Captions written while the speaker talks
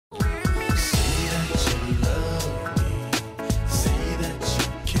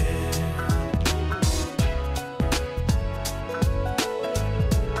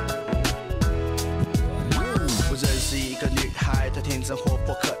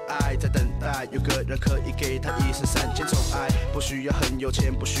爱，在等待有个人可以给他一生3件宠爱，不需要很有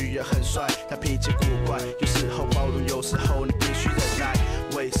钱，不需要很帅，他脾气古怪，有时候包容，有时候你必须忍耐。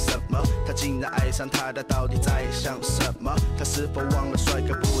为什么他竟然爱上他？他到底在想什么？他是否忘了帅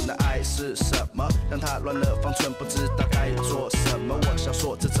哥不能爱是什么？让他乱了方寸，不知道该做什么。我想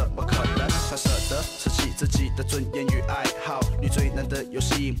说，这怎么可能？他舍得舍弃自己的尊严与爱好，女最难的游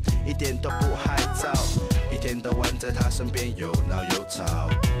戏一点都不害臊，一天到晚在他身边又闹又吵，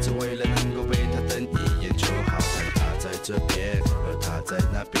只为了能够被他瞪一眼就好。但他在这边，而他在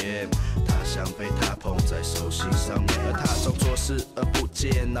那边，他想被他捧在手心上面，而他装作视而不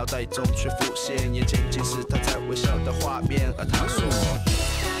见，脑袋中却浮现眼前尽是他在微笑的画面。而他说。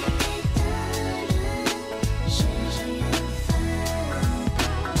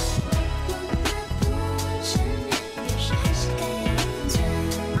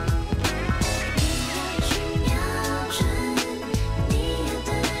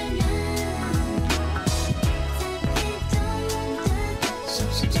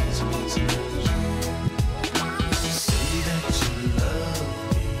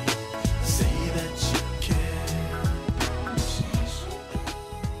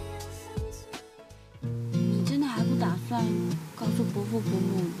告诉伯父伯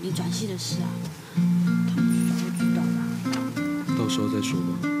母你转系的事啊，他们迟早会知道的。到时候再说吧。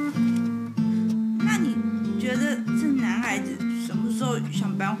那你觉得这男孩子什么时候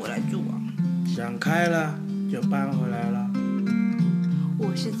想搬回来住啊？想开了就搬回来了。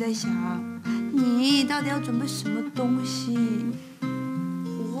我是在想，你到底要准备什么东西？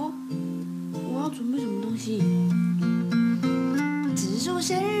我要准备什么东西？植树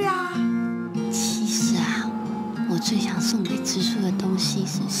生日啊！其实啊，我最想送给植树的东西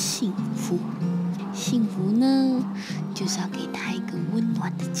是幸福。幸福呢，就是要给他一个温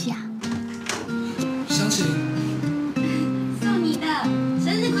暖的家。湘琴，送你的，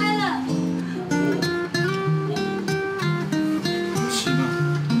生日快乐！不行啊，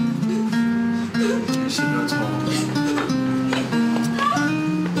先不要吵。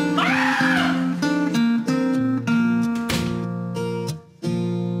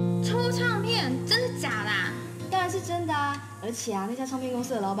抽唱片，真的假的啊？当然是真的啊！而且啊，那家唱片公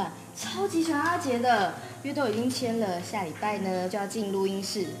司的老板超级喜欢阿杰的，约都已经签了，下礼拜呢就要进录音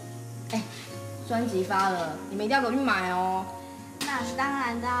室。哎，专辑发了，你们一定要给我去买哦。那是当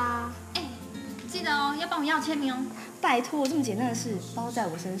然的啊！哎，记得哦，要帮我要签名哦。拜托，这么简单的事包在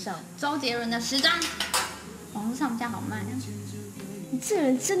我身上。周杰伦的10张，网络上比较好卖啊。你这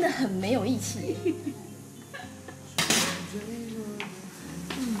人真的很没有义气。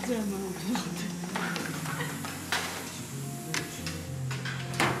这蛮好笑的。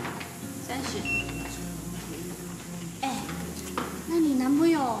30。哎，那你男朋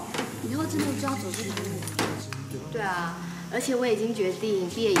友以后真的就要走这条路？对啊，而且我已经决定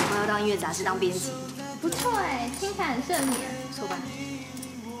毕业以后要当音乐杂志当编辑。不错哎，听起来很适合你。不错吧？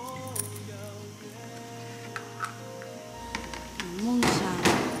你梦想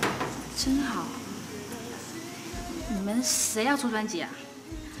真好。你们谁要出专辑啊？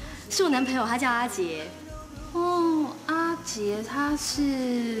是我男朋友，他叫阿杰。哦，阿杰他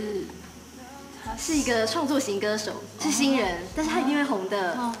是一个创作型歌手，是新人，但是他一定会红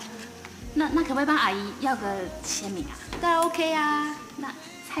的。哦，那可不可以帮阿姨要个签名啊？当然 OK 啊。那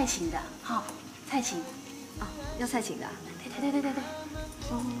蔡琴的，好，蔡琴。哦，要蔡琴的啊？对。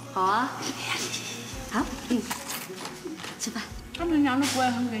哦，好啊。好，吃饭。他平常都不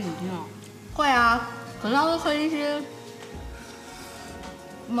会哼给你听哦。会啊，可是他会哼一些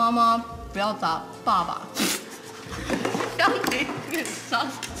妈妈不要打爸爸，让你很伤。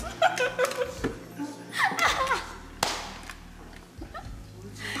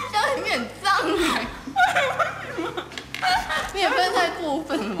这里面很脏哎，你也不能太过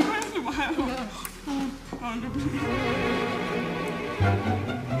分了。为什么还有？对不起。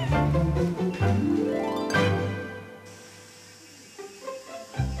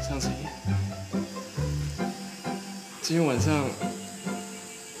湘琴，今天晚上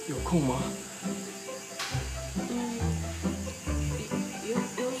有空吗？有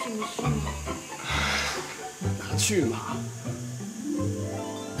什么事吗？拿去嘛。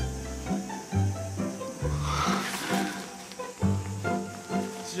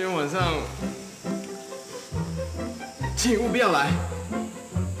今天晚上，请务必要来，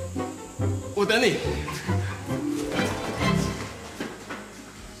我等你。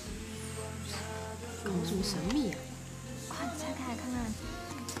搞什么神秘啊？快拆开来看看。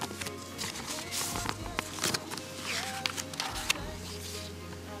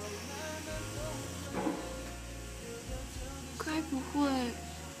该不会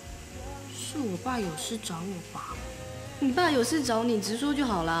是我爸有事找我吧？你爸有事找你直说就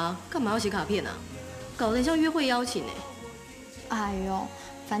好啦，干嘛要写卡片啊？搞得像约会邀请哎呦，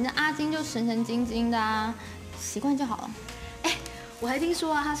反正阿金就神神经经的啊，习惯就好了。我还听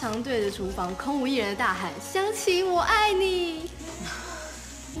说啊，他常对着厨房空无一人的大喊：“湘琴，我爱你。”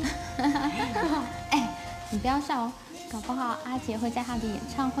你不要笑哦，搞不好阿杰会在他的演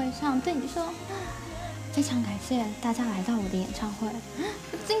唱会上对你说：“非常感谢大家来到我的演唱会。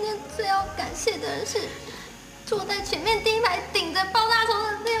今天最要感谢的人是坐在前面第一排顶着爆炸头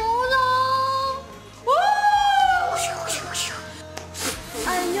的刘荣。”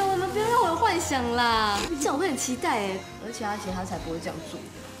哎呦，你们不要让我有幻想啦，这样我会很期待哎。而且阿杰他才不会这样做。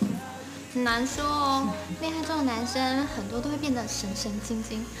很难说哦，恋爱中的男生很多都会变得神神经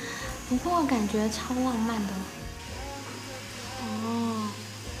经，不过感觉超浪漫的。哦，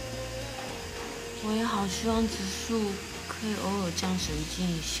我也好希望直树可以偶尔这样神经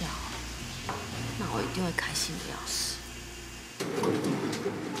一下，那我一定会开心的要死。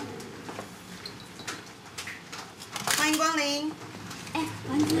欢迎光临。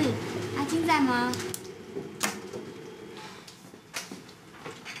丸子，阿金在吗？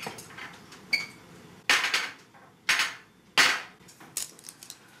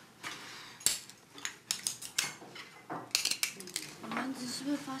丸子是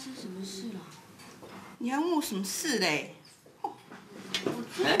不是发生什么事了？你还问我什么事嘞？我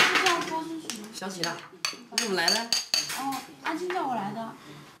真的不知道发生什么事。小喜啦，你怎么来了？哦，阿金叫我来的。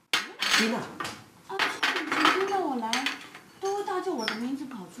金啊！阿金每天叫我来，都会大叫我的名字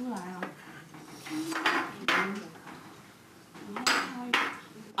跑出来啊。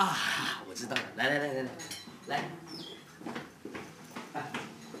啊，我知道了，来。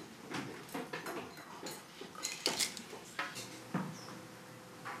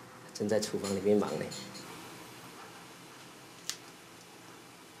正在厨房里面忙呢。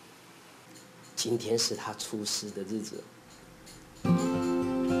今天是他出师的日子。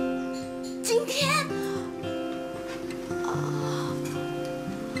今天。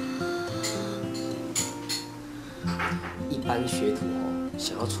一般学徒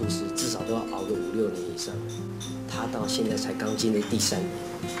想要出师，至少都要熬个5、6年以上。他到现在才刚进入第3年。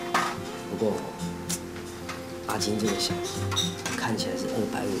不过，阿金这个小子看起来是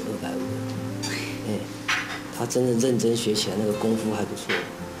250的。他真的认真学起来，那个功夫还不错，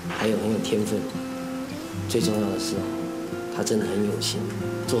还有很有天分。最重要的是他真的很有心，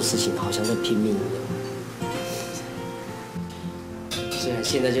做事情好像在拼命一样。虽然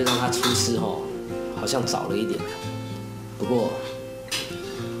现在就让他出师好像早了一点。不过，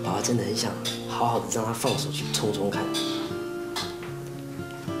爸爸真的很想好好的让他放手去冲冲看。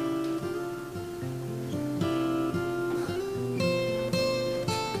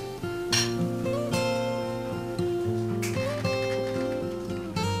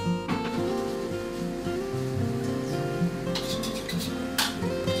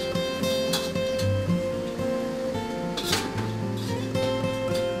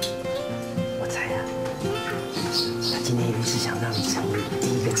我猜呀，他今天一定是想让你成为第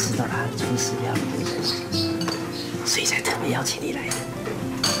一个吃到他出师料理的人，所以才特别邀请你来的。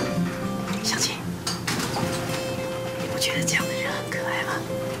湘琴，你不觉得这样的人很可爱吗？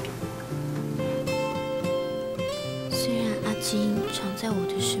虽然阿金常在我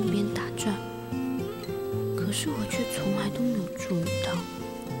的身边打转，可是我却从来都没有注意到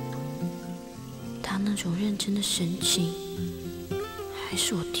他那种认真的神情，还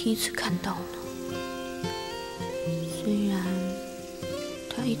是我第一次看到呢。虽然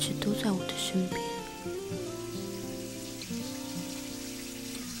他一直都在我的身边。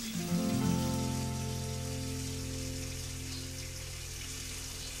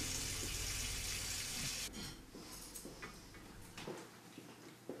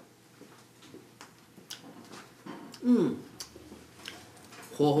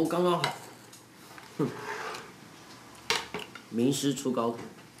火候刚刚好。名师出高徒。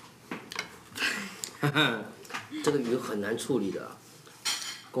这个鱼很难处理的，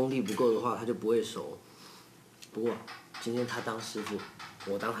功力不够的话，它就不会熟。不过今天他当师傅，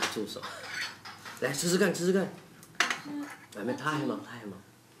我当他助手。来吃吃看，吃吃看。没，他还忙，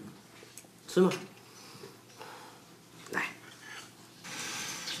吃吗？来。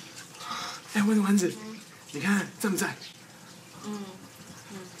哎，丸子，你看赞不赞？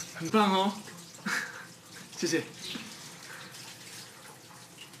很棒哦。谢谢。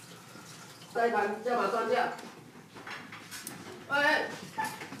再一盘加码蒜酱。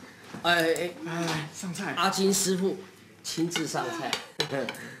哎，上菜。阿金师傅亲自上菜。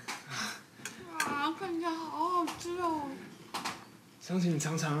啊，看起来好好吃哦。湘琴，你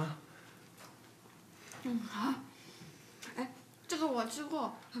尝尝啊。好。这个我吃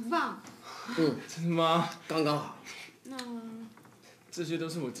过，很棒。真的吗？刚刚好。那这些都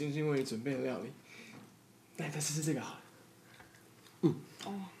是我精心为你准备的料理。那你再吃吃这个好了。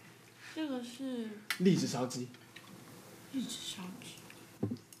哦，这个是栗子烧鸡。栗子烧鸡。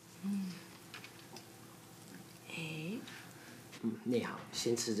内行，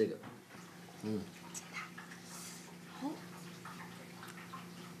先吃这个。好。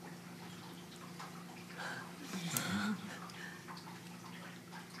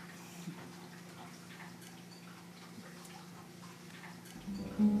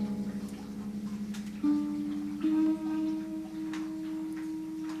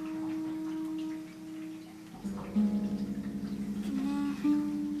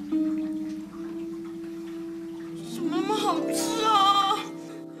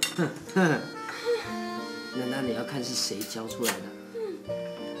那你要看是谁教出来的。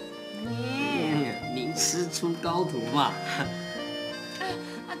名师出高徒嘛。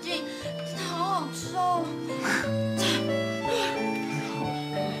阿金，真的好好吃哦。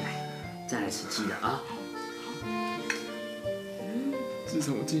再来吃鸡的啊。自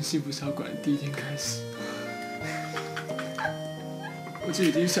从我进幸福小馆第一天开始，我就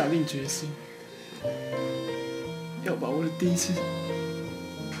已经下定决心，要把我的第一次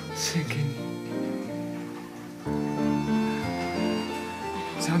献给你。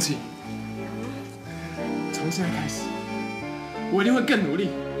湘琴，从现在开始，我一定会更努力，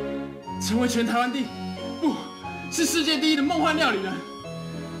成为全台湾不是世界第一的梦幻料理人。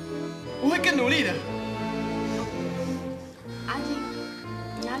我会更努力的。阿金，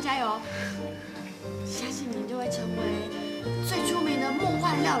你要加油！相信你就会成为最出名的梦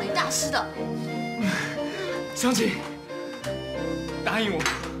幻料理大师的。湘琴，答应我，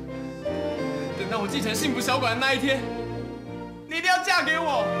等到我继承幸福小馆的那一天，你一定要嫁给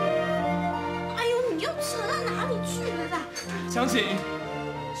我。哎呦，你又扯到哪里去了啦？湘琴，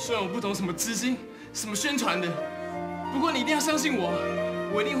虽然我不懂什么资金、什么宣传的，不过你一定要相信我，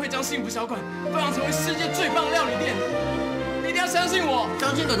我一定会将幸福小馆发扬成为世界最棒的料理店。你一定要相信我。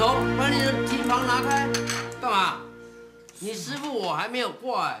湘琴可头，把你的提防拿开，干嘛？你师傅我还没有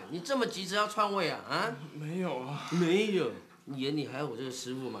挂你这么急着要篡位啊？没有啊。没有，你眼里还有我这个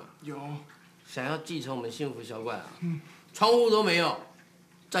师傅吗？有。想要继承我们幸福小馆啊？窗户都没有，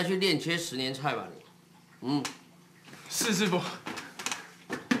再去练切10年菜吧你。是师傅。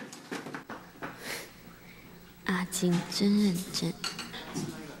阿金真认真，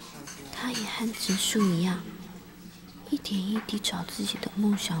他也和直树一样，一点一滴找自己的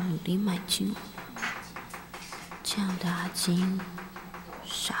梦想努力迈进。这样的阿金，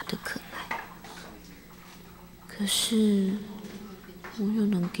傻得可爱。可是，我又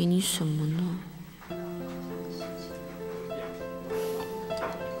能给你什么呢？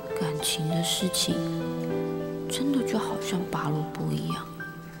感情的事情，真的就好像拔萝卜一样，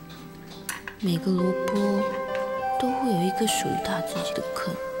每个萝卜都会有一个属于他自己的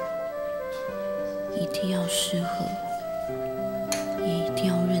坑，一定要适合，也一定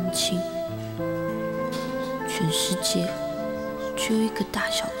要认清。全世界只有一个大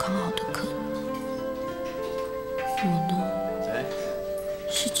小刚好的坑。我呢？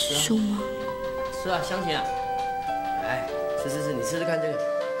是直树吗？是啊，湘琴啊，来吃，你吃吃看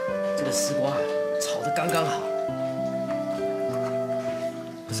这个丝瓜炒得刚刚好。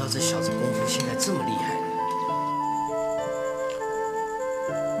不知道这小子功夫现在这么厉害。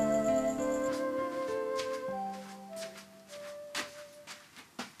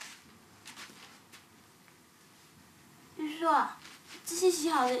玉树，这些洗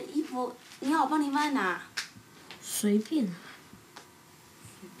好的衣服，你要我帮你放在哪？随便。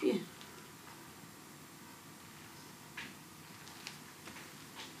随便。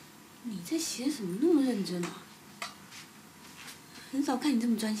你在写什么那么认真啊？很少看你这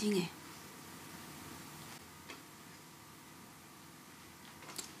么专心哎。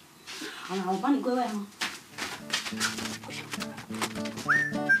好了，我帮你归位哈。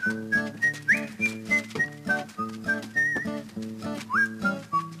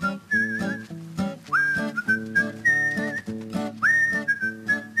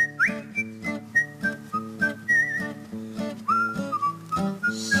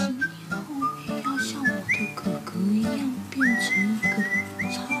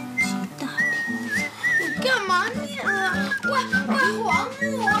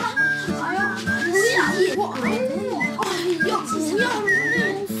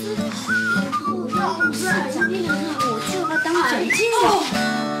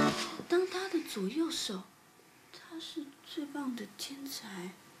当他的左右手，他是最棒的天才。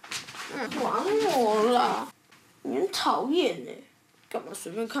还我啦！你很讨厌哎，干嘛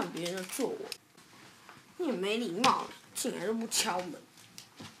随便看别人的作文？你也没礼貌，进来都不敲门。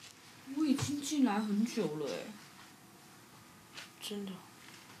我已经进来很久了哎。真的。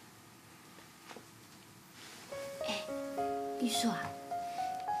玉树啊，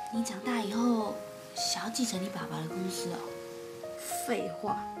你长大以后想要继承你爸爸的公司哦？废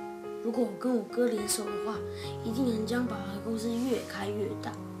话，如果我跟我哥联手的话，一定能将爸爸的公司越开越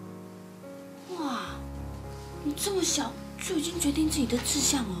大。哇，你这么小就已经决定自己的志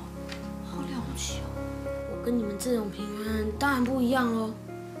向哦，好了不起哦！我跟你们这种平安当然不一样喽，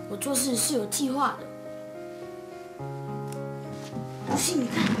我做事是有计划的。不信你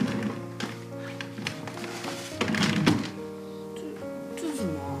看，这是什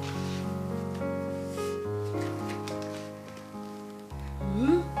么？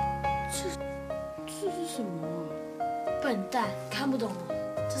嗯，这是什么啊？笨蛋，看不懂哦，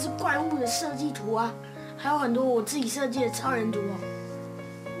这是怪物的设计图啊，还有很多我自己设计的超人图哦。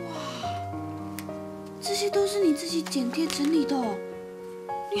哇，这些都是你自己剪贴整理的哦，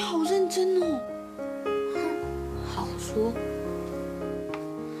你好认真哦。好说。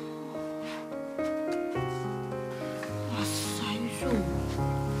哇塞，玉树，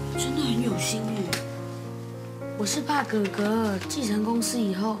真的很有心耶。我是怕哥哥继承公司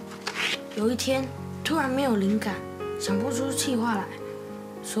以后，有一天突然没有灵感，想不出企划来，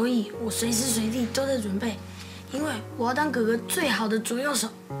所以我随时随地都在准备，因为我要当哥哥最好的左右手。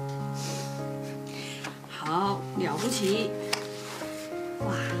好了不起！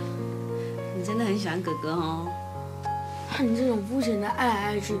哇，你真的很喜欢哥哥哦。和你这种肤浅的爱来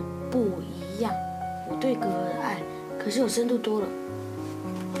爱去不一样，我对哥哥的爱可是有深度多了。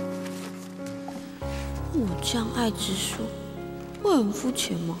我这样爱直树，会很肤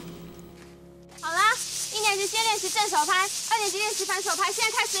浅吗？好啦，1年级先练习正手拍，2年级练习反手拍，现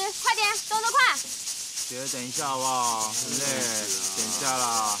在开始，快点，动作快！姐，等一下好不好？很累，等一下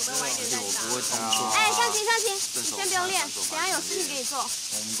啦。我不会动作。哎，湘琴，你先不用练，等下有事情给你做。我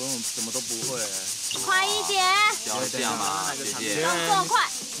们根本什么都不会。快一点！不要这样嘛，姐姐。动作快！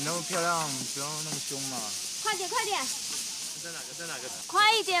你那么漂亮，不要那么凶嘛。快点！在哪个？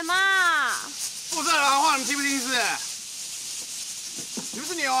快一点嘛！负责人的话你们听不听是？你们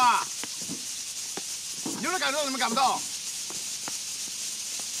是牛啊？牛的感动你们感不动？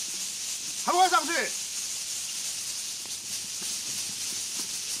还不快上去？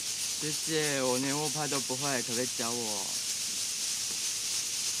学姐，我连握拍都不会，可不可以教我？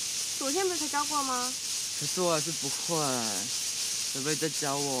昨天不是才教过吗？可是我还是不会，可不可以再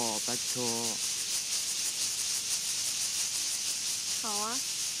教我？拜托。好啊，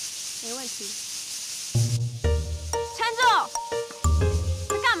没问题。撑住！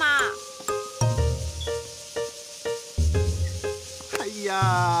在干嘛？哎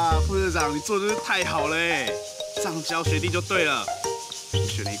呀，副社长，你做的真是太好了哎，这样教学弟就对了。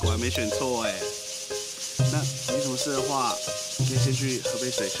选了一果然没选错哎。那没什么事的话，你可以先去喝杯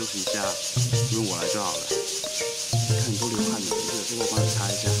水休息一下，不用我来就好了。看你都流汗了，这个我帮你擦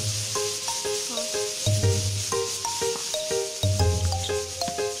一下。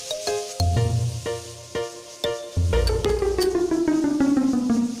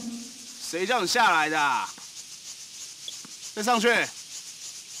谁叫你下来的啊？再上去，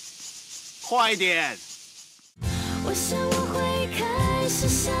快一点！我想我会开始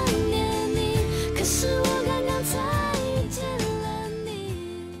想念你，可是我刚刚才遇见了你。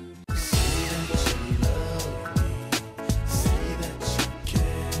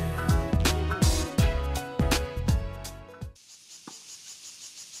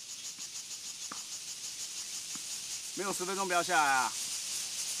没有10分钟不要下来啊！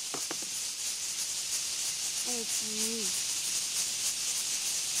哎吉，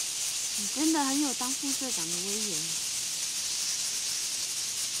你真的很有当副社长的威严。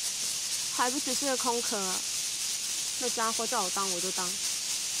还不只是个空壳啊！那家伙叫我当我就当，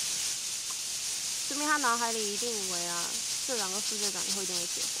说明他脑海里一定以为啊，社长跟副社长以后一定会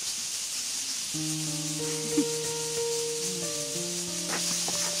结婚。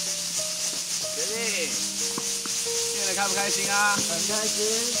学弟，练得开不开心啊？很开心，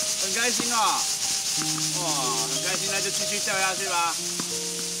很开心哦。哇，很开心，那就继续掉下去吧。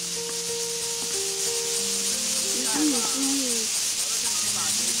其实你心里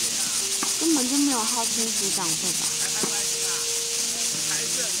根本就没有好听组长对吧？开不开心啊？还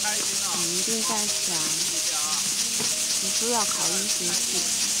是很开心哦。你一定在想，你说要考医学系，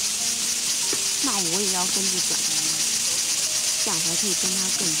那我也要跟着走，这样才可以跟他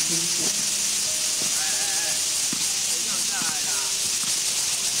更亲近。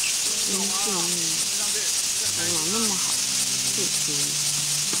真羡慕你，头脑那么好，谢谢你。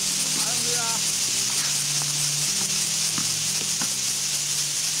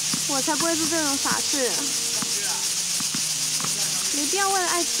我才不会做这种傻事。没必要为了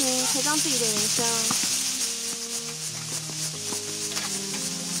爱情赔上自己的人生啊！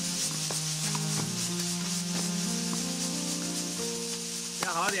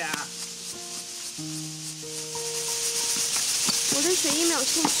好好点啊。我对学艺没有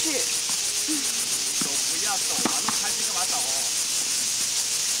兴趣。走不要走啊，那么开心干嘛走？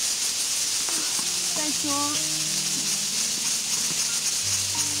再说，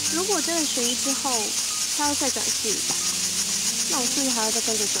如果真的学艺之后，他要再转系，那我是不是还要再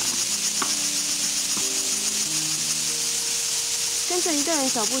跟着转？跟着一个人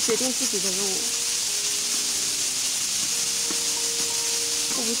脚步决定自己的路，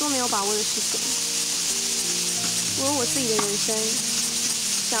我不做没有把握的事情。我有我自己的人生，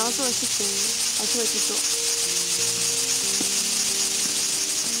想要做的事情还是会去做。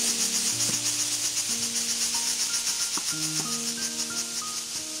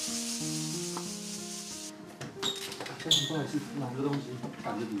不好意思，拿个东西，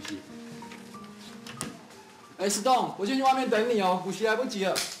赶着补习。哎，石栋，我先去外面等你哦，补习来不及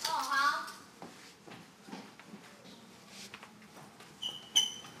了。哦，好。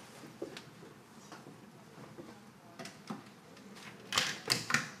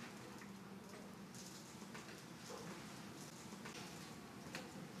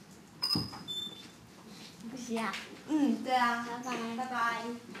补习啊？嗯，对啊。拜拜，拜拜。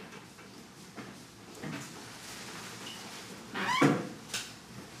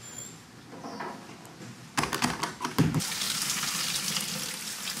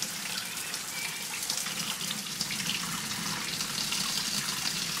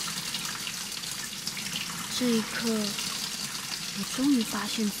这一刻，我终于发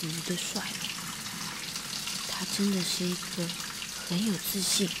现子瑜的帅了。她真的是一个很有自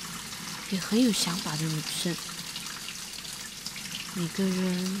信，也很有想法的女生。每个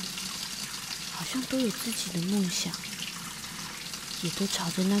人好像都有自己的梦想，也都朝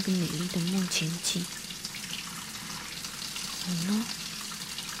着那个美丽的梦前进。我呢？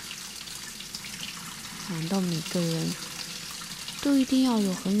难道每个人都一定要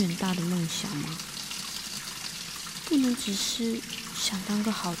有很远大的梦想吗？不能只是想当个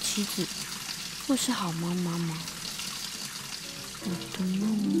好妻子，或是好妈妈吗？我的梦。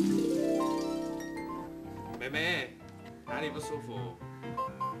妹妹，哪里不舒服？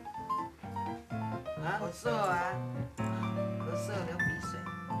啊，咳嗽啊，咳嗽流鼻水。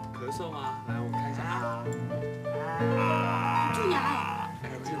咳嗽吗？来，我看一下啊。蛀牙。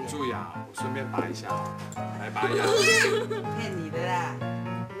蛀牙，我顺便拔一下。来拔牙。骗你的啦。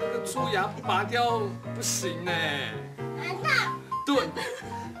那个蛀牙不拔掉不行呢。对，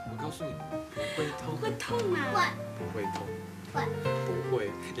我告诉你，会痛。会痛啊？不会痛。不会，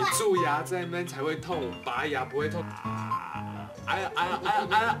你蛀牙在闷才会痛，拔牙不会痛。哎呀哎呀哎呀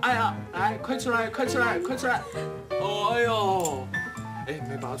哎呀哎呀！来，快出来快出来快出来！哎呦，哎，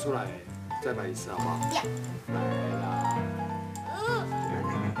没拔出来，再拔一次好不好？来啦。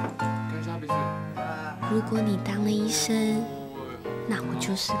看一下鼻子。如果你当了医生，那我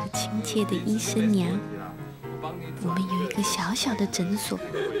就是个亲切的医生娘。我们有一个小小的诊所，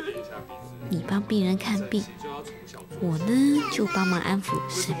你帮病人看病，我呢就帮忙安抚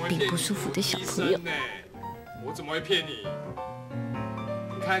生病不舒服的小朋友。我怎么会骗你？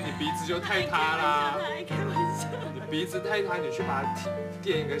你看你鼻子就太塌啦，你鼻子太塌，你去把它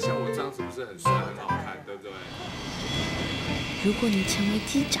垫一个像我这样，是不是很帅很好看，对不对？如果你成为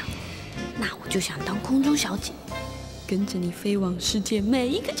机长，那我就想当空中小姐，跟着你飞往世界每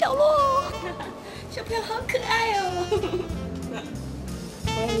一个角落。小朋友好可爱哦。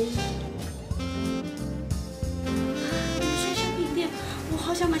去香品店，我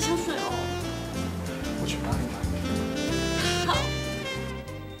好想买香水哦。我去帮你买。好。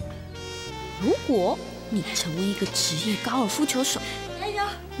如果你成为一个职业高尔夫球手，加油！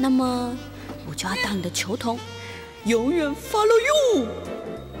那么我就要当你的球童，永远 follow you。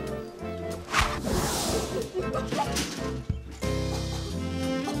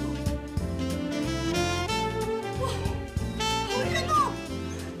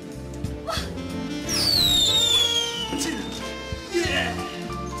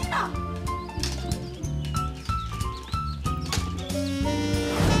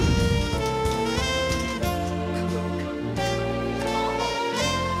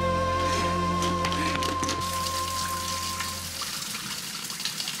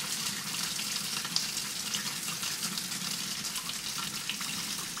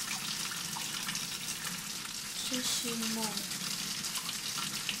这些梦好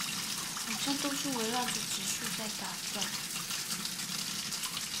像都是围绕着直树在打转，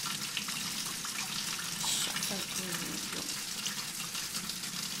小在对没用。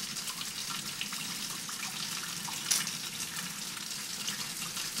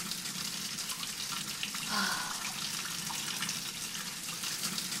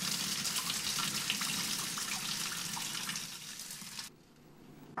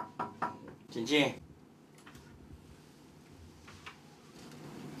请进。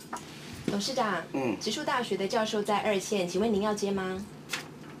董事长，直树大学的教授在2线，请问您要接吗？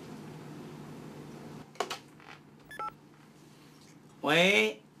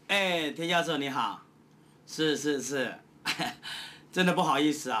喂，田教授你好，是，真的不好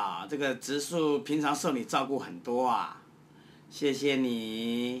意思啊，这个直树平常受你照顾很多啊，谢谢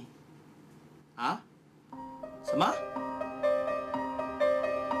你。啊？什么？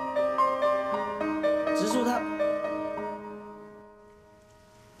直树他。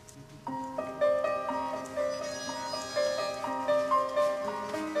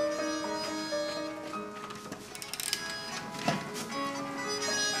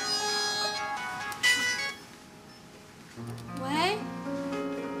喂，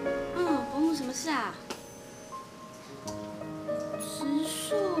伯母什么事啊？直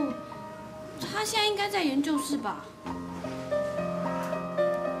树，他现在应该在研究室吧？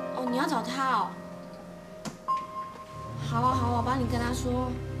哦，你要找他哦。好啊，我帮你跟他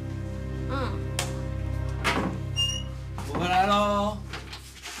说。我回来喽。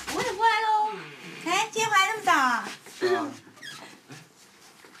我也回来喽。哎，今天回来那么早啊？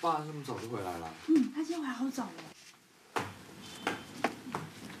爸这么早就回来了？他今天回来好早哦。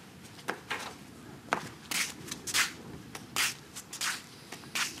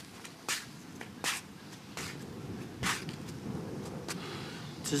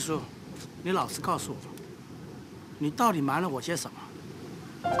直树，你老实告诉我，你到底瞒了我些什么？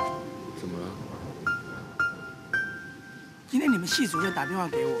怎么了？今天你们系主任打电话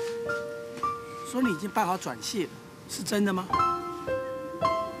给我，说你已经办好转系了，是真的吗？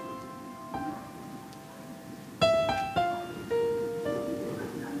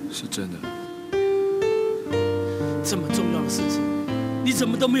是真的。这么重要的事情，你怎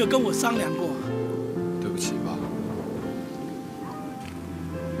么都没有跟我商量过？对不起，爸。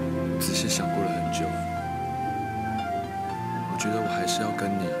仔细想过了很久，我觉得我还是要跟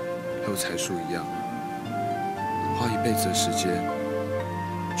你还有财叔一样，花一辈子的时间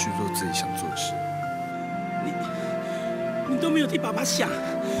去做自己想做的事。你都没有替爸爸想，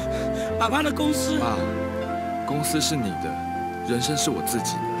爸爸的公司。爸，公司是你的，人生是我自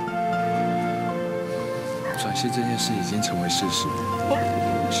己的。转系这件事已经成为事实，我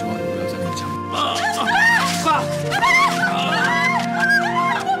希望你不要再勉强。爸！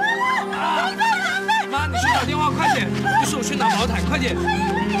妈，你去打电话，快点！不是我去拿毛毯，快点！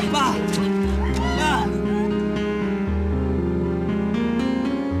爸，爸。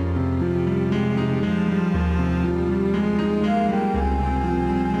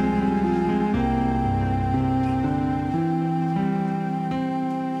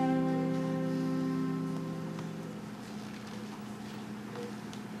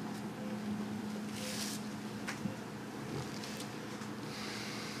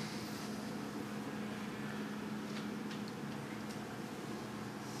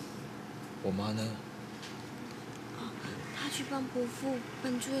我妈呢？她去帮伯父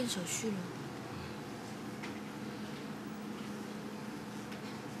办住院手续了。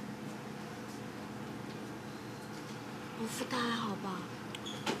伯父他还好吧？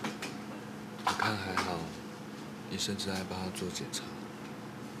我看还好，医生正在帮他做检查。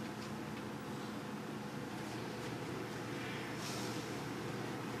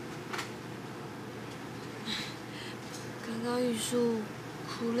刚刚玉树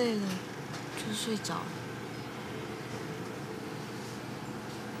哭累了，就睡着了。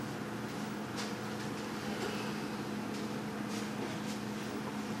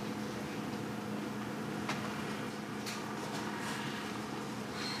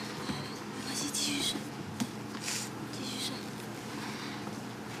没关系，继续睡，继续睡。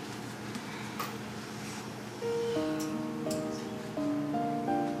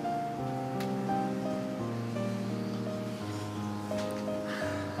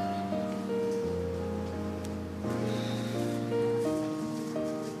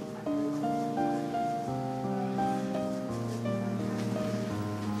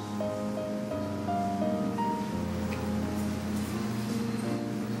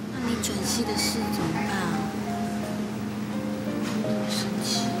转系的事怎么办啊？那么生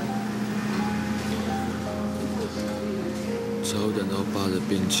气。只好等到爸的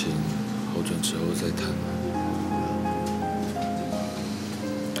病情好转之后再谈。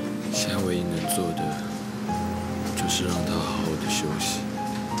现在唯一能做的，就是让他好好的休息。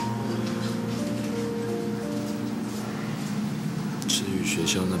至于学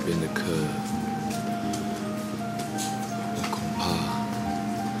校那边的课，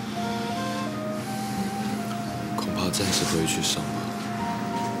暂时不会去上吧。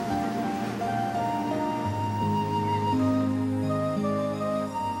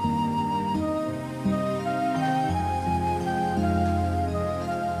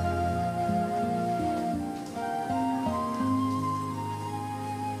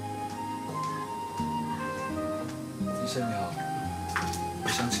生你好，我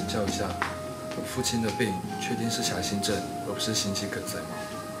想请教一下，我父亲的病确定是狭心症，而不是心肌梗塞吗？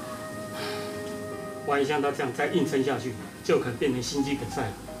万一像他这样再硬撑下去，就可能变成心肌梗塞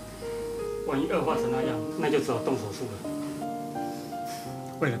了。万一恶化成那样，那就只好动手术了。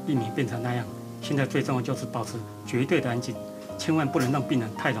为了避免变成那样，现在最重要就是保持绝对的安静，千万不能让病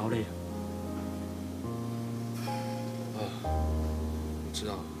人太劳累了。我知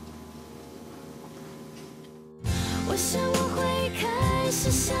道了。我想我会开始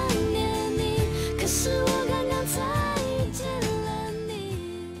想念你，可是我刚刚才见了你。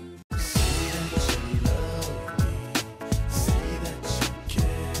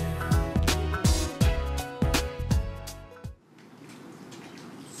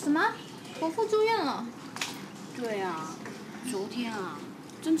什么？伯父住院了？对啊，昨天啊，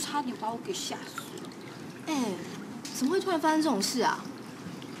真差点把我给吓死了。哎，怎么会突然发生这种事啊？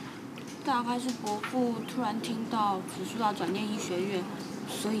大概是伯父突然听到直树要转念医学院，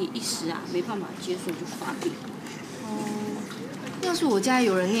所以一时啊没办法接受就发病。要是我家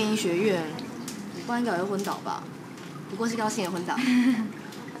有人念医学院，我爸应该也会昏倒吧？不过是高兴的昏倒。哎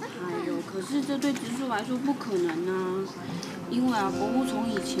呦，可是这对直树来说不可能啊，因为啊，伯父从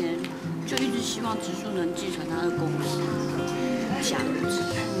以前就一直希望直树能继承他的公司。假如直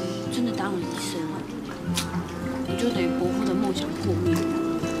树真的当了医生了，也就等于伯父的梦想破灭了。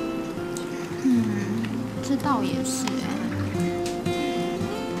这倒也是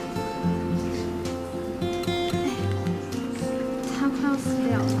他快要死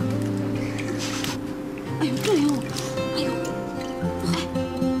掉了。哎呦，对哦，哎呦，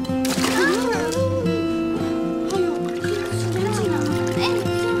是干净啊！哎，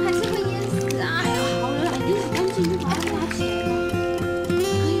这样还是会淹死啊！哎呀，好了，一定很干净，就把它拿起来。可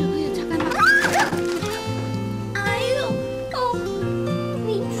以了，擦干吧。哎呦，哦，你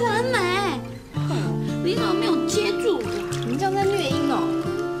真美！你怎么没有接住？你这样在虐婴哦！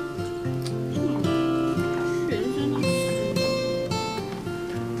人真的是。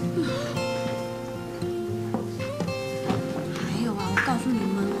还有啊，我告诉你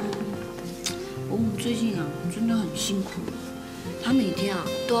们哦，伯母最近啊真的很辛苦，她每天啊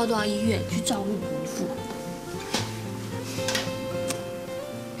都要到医院去照顾伯父。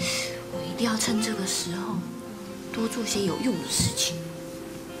我一定要趁这个时候多做些有用的事情。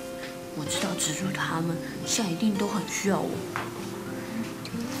我知道直树他们现在一定都很需要我。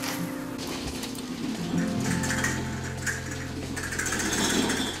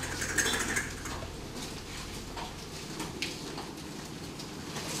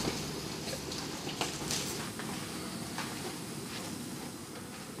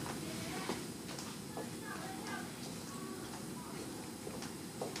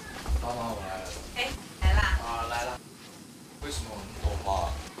妈妈，我来了。哎，来啦！啊，来了。为什么有那么多花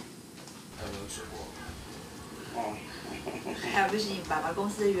啊？还有没有水果？还有就是你爸爸公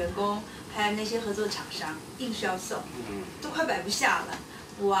司的员工，还有那些合作厂商，硬是要送，都快摆不下了。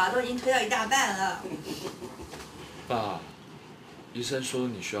我啊，都已经推到一大半了。爸，医生说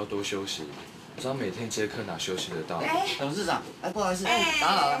你需要多休息，这样每天接客哪休息得到？董事长，不好意思，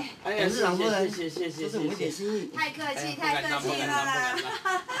打扰了。董事长夫人，谢谢，这是我们一点心意。太客气，太客气了啦！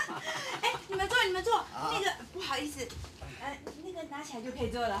哎，你们坐，那个不好意思，那个拿起来就可以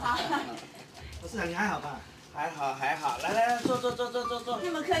坐了哈。董事长，你还好吧？还好，来，坐。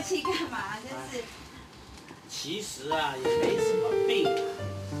那么客气干嘛？真是。其实啊，也没什么病，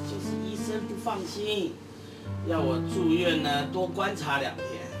就是医生不放心，要我住院呢，多观察2天。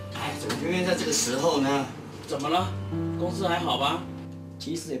哎，怎么偏偏在这个时候呢？怎么了？公司还好吧？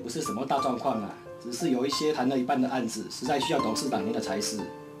其实也不是什么大状况啊，只是有一些谈了一半的案子，实在需要董事长您的才是。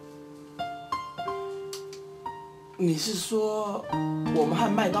你是说我们和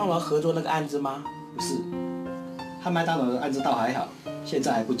麦当劳合作那个案子吗？不是，和麦当劳的案子倒还好，现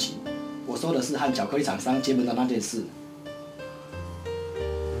在还不急。我说的是和巧克力厂商结盟的那件事。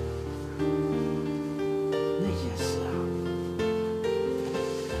那件事啊。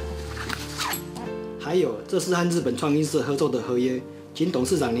还有，这是和日本创音社合作的合约，请董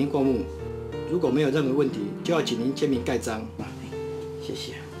事长您过目。如果没有任何问题，就要请您签名盖章。谢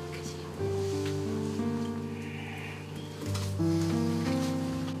谢。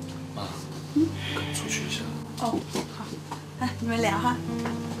妈，跟我出去一下。哦，好，你们聊哈。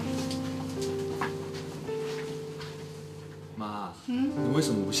妈，你为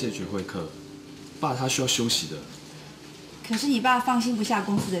什么不谢绝会客？爸他需要休息的。可是你爸放心不下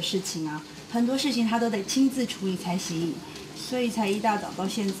公司的事情啊，很多事情他都得亲自处理才行，所以才一大早到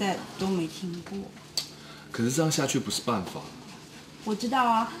现在都没停过。可是这样下去不是办法。我知道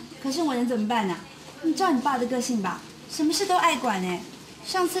啊，可是我能怎么办啊？你知道你爸的个性吧，什么事都爱管哎。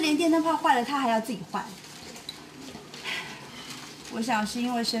上次连电灯泡坏了，他还要自己换。我想是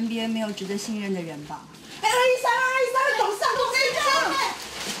因为身边没有值得信任的人吧。哎，二一三，董事长，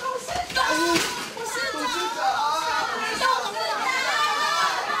董事长，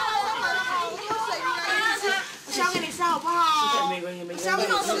烧给你吃好不好？没关系，没关系。烧给你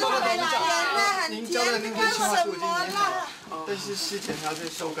吃我的人呐，很您交代您可以签完书已经什么拟好啦？但是事前还要再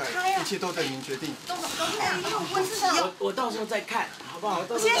修改，一切都等您决定。我到时候再看，好不好？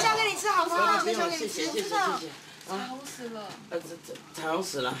我先烧给你吃好不好？不用，给你吃，谢谢，谢谢，谢谢。彩虹死了。彩虹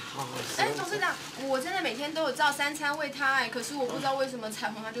死了，好。哎，董事长，我真的每天都有照3餐喂他哎，可是我不知道为什么彩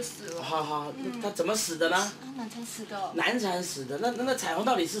虹他就死了。好，他怎么死的呢？难产死的。难产死的，那彩虹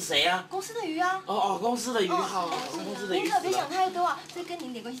到底是谁啊？公司的鱼啊。哦，公司的鱼，好，公司的鱼。您可别想太多啊，这跟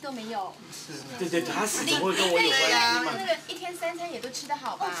您一点关系都没有。对，他死怎么会跟我有关系嘛？那个1天3餐也都吃得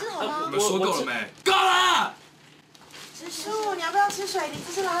好吧？吃好吗？我们说够了没？够了。直树，你要不要吃水梨？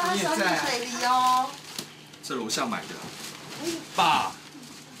这是拉拉小姐水梨哦。这楼下买的。爸，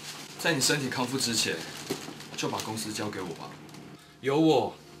在你身体康复之前，就把公司交给我吧，由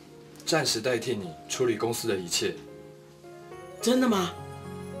我暂时代替你处理公司的一切。真的吗？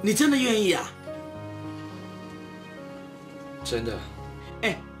你真的愿意啊？真的。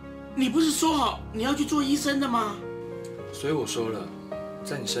哎，你不是说好你要去做医生的吗？所以我说了，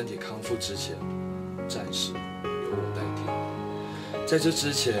在你身体康复之前，暂时由我代替。在这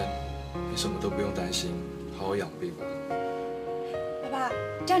之前，你什么都不用担心，好好养病吧。爸爸，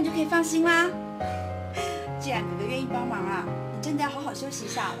这样你就可以放心啦。既然哥哥愿意帮忙啊，你真的要好好休息一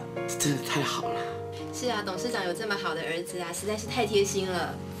下了。真的太好了。是啊，董事长有这么好的儿子啊，实在是太贴心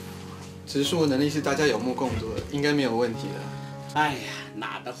了。直树的能力是大家有目共睹的，应该没有问题的。哎呀，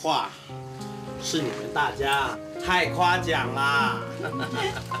哪的话，是你们大家太夸奖啦。董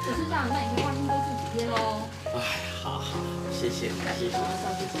事长，那你可以放心多住几天喽。哎，好，谢谢，谢谢。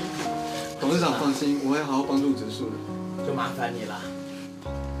董事长放心，我会好好帮助直树的。就麻烦你了。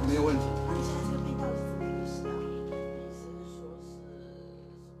没有问题。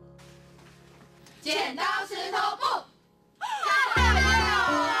剪刀石头布。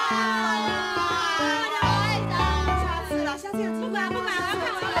下次了，下次有机会啊，不管了，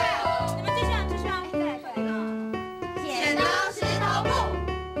看完了，你们继续啊，继续啊，对了，剪刀石头布。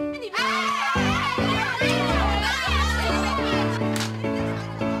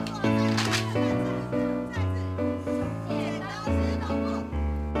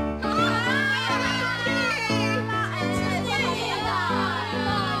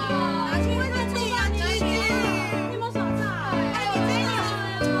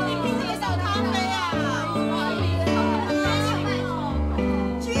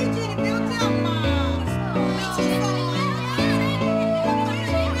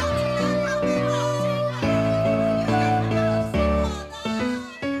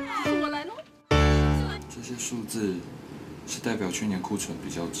数字是代表去年库存比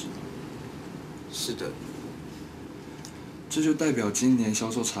较值。是的。这就代表今年销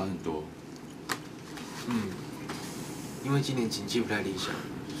售差很多。因为今年经济不太理想，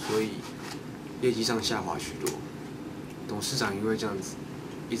所以业绩上下滑许多。董事长因为这样子，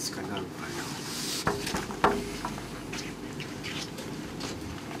一直感到很烦恼。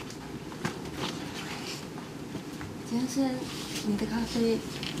先生，你的咖啡。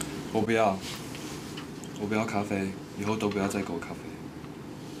我不要。我不要咖啡，以后都不要再给我咖啡。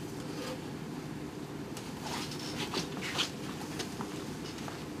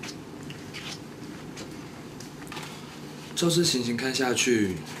照这情形看下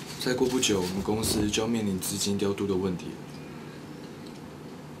去，再过不久，我们公司就要面临资金调度的问题。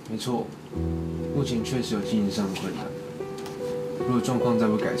没错，目前确实有经营上的困难。如果状况再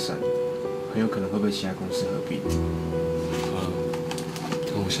不改善，很有可能会被其他公司合并。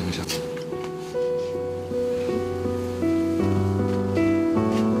让我想想。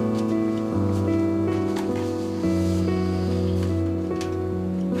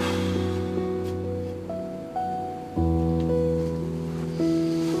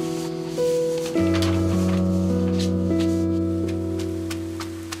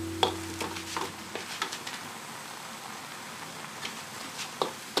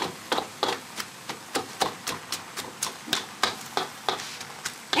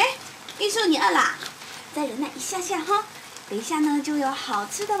你饿啦？再忍耐一下下哈，等一下呢就有好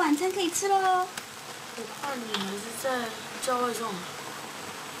吃的晚餐可以吃喽。我看你还是在叫外送。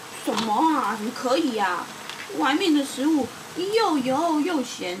什么啊？怎么可以啊？外面的食物又油又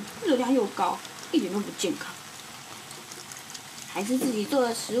咸，热量又高，一点都不健康。还是自己做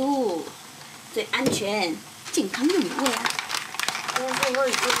的食物最安全、健康又美味啊！工作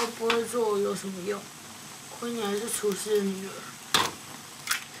会做不会做有什么用？亏你还是厨师的女儿。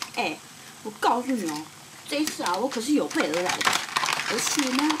哎，我告诉你哦，这一次啊，我可是有备而来的。而且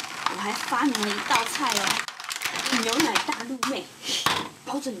呢，我还发明了一道菜哦，牛奶大陆妹，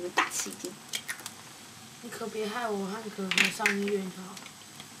保证你们大吃一惊。你可别害我和哥哥上医院就好。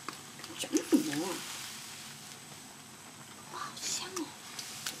讲什么啊？哇，好香哦！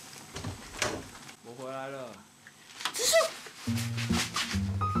我回来了。直树，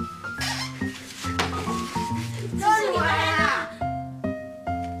终于回来啦！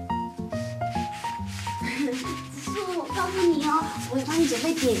直树，我告诉你哦，我会帮你准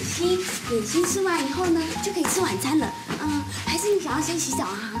备点心，点心吃完以后呢，就可以吃晚餐了。还是你想要先洗澡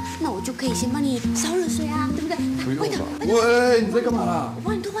啊？那我就可以先帮你烧热水啊，对不对？不用吧。喂，你在干嘛啦？我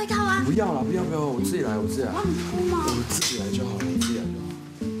帮你脱外套啊。不要啦，不要，我自己来，我自己来。我帮你脱吗？我自己来就好了，我自己来就好。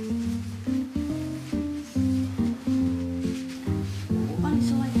我帮你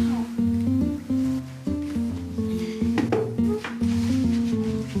收外套。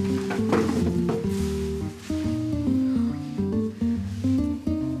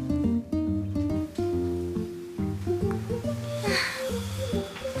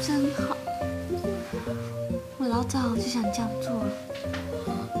真好，我老早就想这样做了。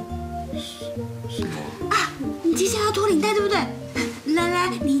什么？啊，你接下来要脱领带对不对？来，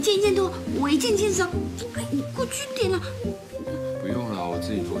你一件一件脱，我一件一件收。哎，你过去点了。不用了，我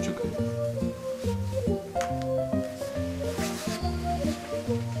自己脱就可以。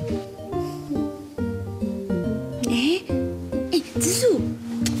直树，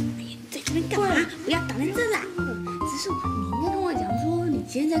在这边干嘛？不要挡在这啦！直树，你应该跟我讲说，你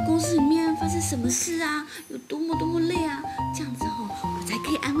今天在公司里面发生什么事啊？有多么累啊？这样子我才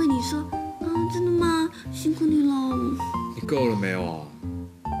可以安慰你说，真的吗？辛苦你喽。你够了没有啊？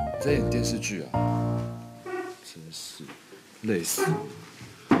在演电视剧啊？真是累死了。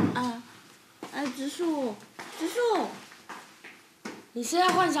直树，你是在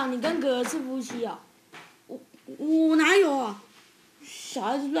幻想你跟哥哥是夫妻啊？我哪有啊？小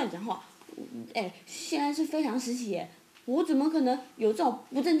孩子乱讲话。现在是非常时期耶，我怎么可能有这种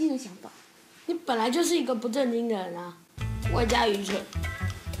不正经的想法？你本来就是一个不正经的人啊，外加愚蠢。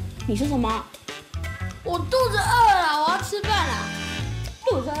你说什么？我肚子饿了，我要吃饭了。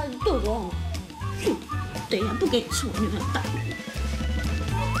肚子饿。哼，等一下不给你吃我牛奶大。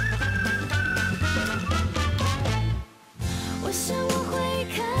我想我会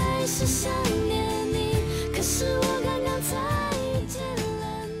开始想念你，可是我刚刚才遇见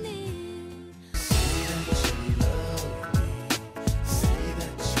了你。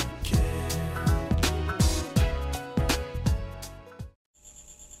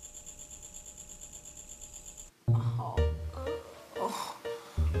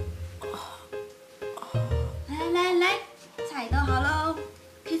来，菜都好喽，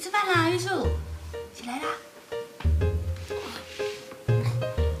可以吃饭啦，玉树，起来啦。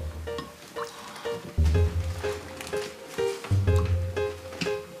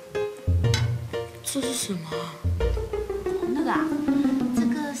这是什么啊？那个啊，这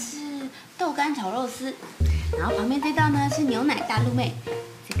个是豆干炒肉丝，然后旁边这道呢是牛奶大陆妹，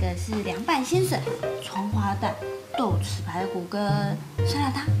这个是凉拌鲜笋、葱花蛋、豆豉排骨跟酸辣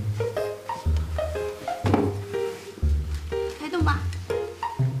汤。开动吧。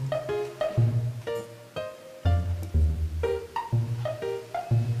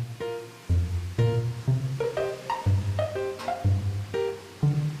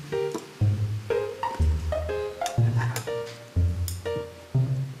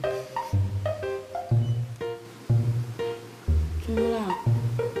怎么了？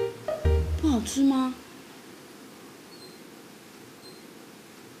不好吃吗？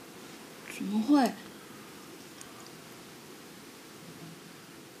怎么会？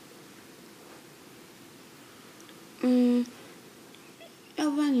要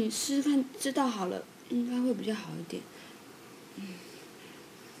不然你试试看这道好了，应该会比较好一点。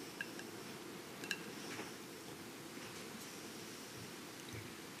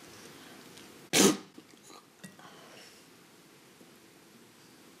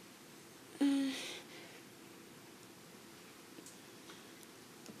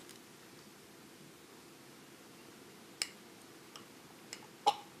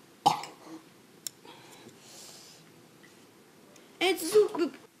紫苏不。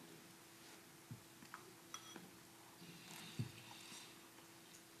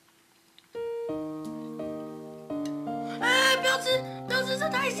不要吃，这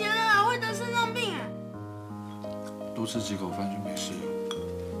太咸了，会得肾脏病。多吃几口饭就没事了。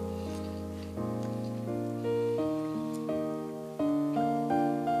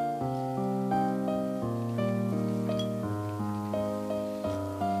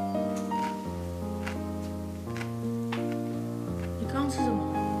你刚吃什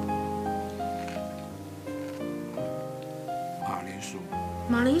么？马铃薯。薯。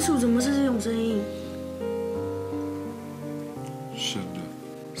马铃薯怎么是这种声音？生的。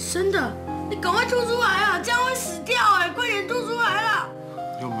生的？你赶快吐出来啊，这样会死掉哎！快点吐出来啦！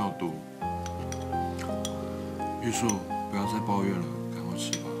又没有毒。玉树，不要再抱怨了，赶快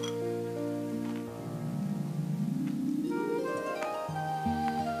吃吧。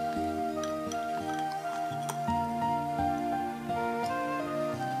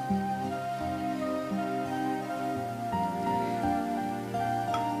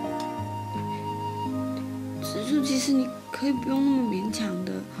直树，其实你可以不用那么勉强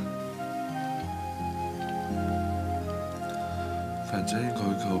的。反正一口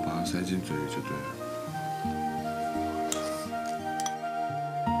一口把它塞进嘴里就对了。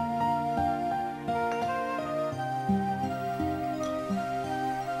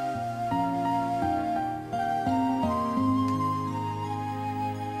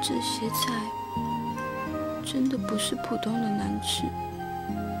这些菜真的不是普通的难吃，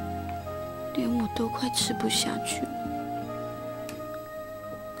连我都快吃不下去了。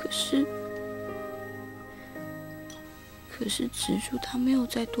可是直树他没有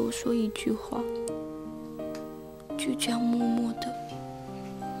再多说一句话，就这样默默的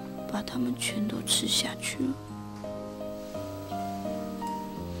把它们全都吃下去了。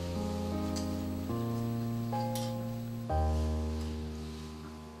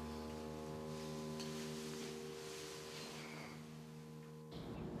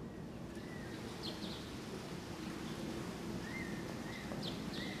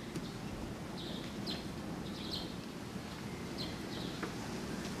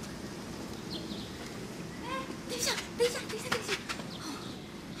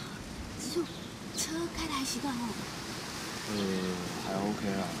还 OK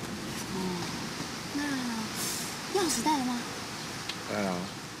啦。那钥匙带了吗？带了。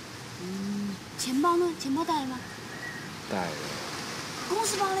钱包呢？钱包带了吗？带了。公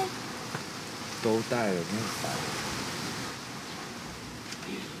事包嘞？都带了，你很烦。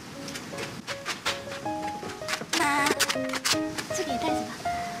妈，这个也带着吧。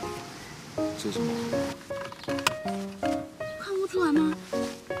这是什么？看不出来吗？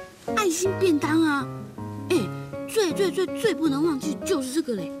爱心便当啊！哎，最不能忘记就是这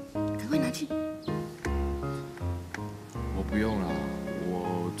个嘞，赶快拿去。我不用了，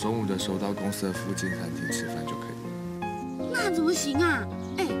我中午的时候到公司的附近餐厅吃饭就可以。那怎么行啊？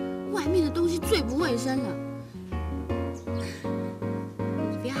哎，外面的东西最不卫生了。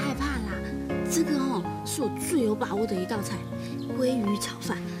你不要害怕啦，这个是我最有把握的一道菜——鲑鱼炒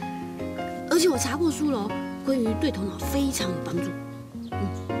饭。而且我查过书了哦，鲑鱼对头脑非常有帮助。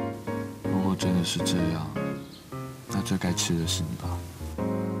如果真的是这样，那最该吃的是你吧。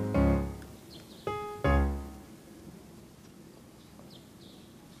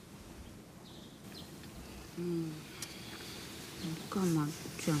你干嘛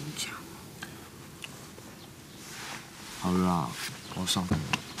这样讲？好了啦，我要上班了。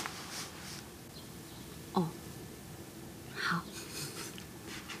哦，好，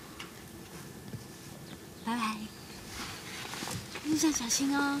拜拜，路上小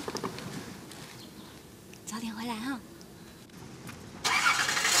心哦，早点回来哈。拜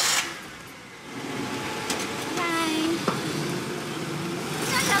拜，路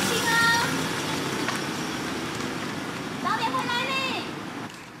上小心哦，早点回来嘞。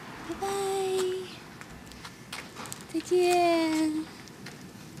拜拜，再见，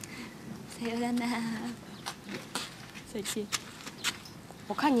さようなら，再见。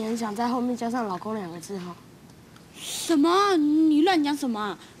我看你很想在后面加上“老公”2个字哈。什么？你乱讲什么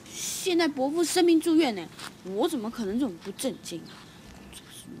啊？现在伯父生病住院呢，我怎么可能这种不正经啊？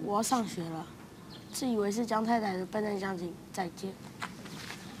我要上学了，自以为是江太太的笨蛋相亲，再见。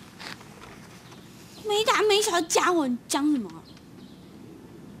没大没小的家伙，你讲什么啊？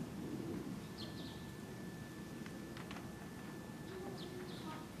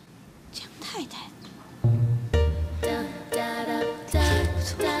江太太。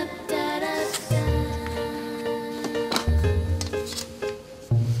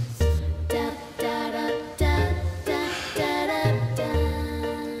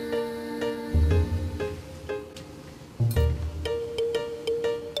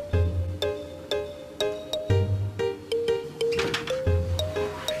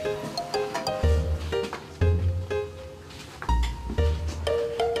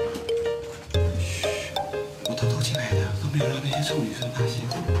臭女生发现。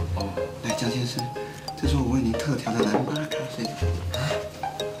哦，来，江先生，这是我为您特调的蓝巴咖啡。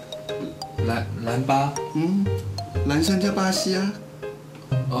蓝巴？蓝山叫巴西啊。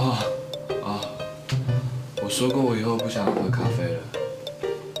我说过我以后不想喝咖啡了。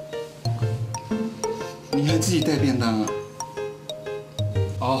你还自己带便当啊？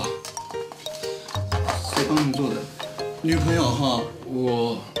哦，谁帮你做的？女朋友哈？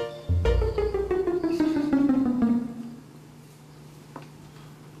我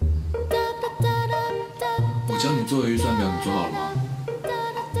教你做的预算表，你做好了吗？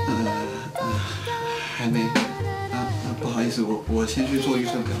还没。不好意思，我先去做预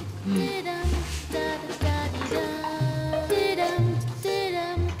算表。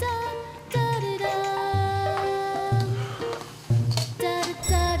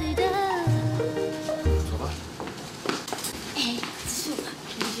走吧。哎，子树，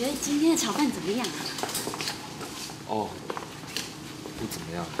你觉得今天的炒饭怎么样啊？哦，不怎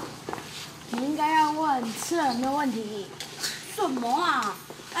么样。你应该要问吃了有没有问题。什么啊？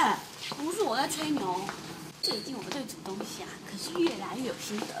哎，不是我在吹牛。最近我对煮东西啊，可是越来越有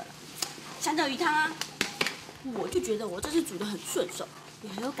心得了。像这鱼汤啊，我就觉得我这次煮得很顺手，也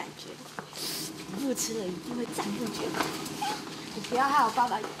很有感觉。伯父吃了一定会赞不绝口。你不要害我爸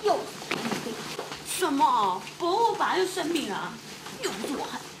爸又生病。什么？伯父本来就生病了，又不是我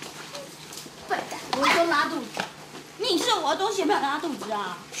害。笨蛋，我说拉肚子。你吃了我的东西，有没有拉肚子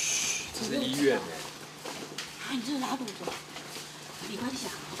啊？嘘，这是医院你真的拉肚子？没关系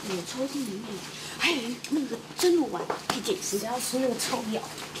啊，我抽屉里面还有那个蒸鹿丸可以解释。只要吃那个臭药。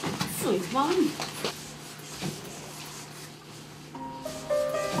水吗你？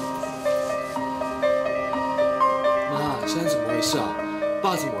妈，现在怎么回事啊？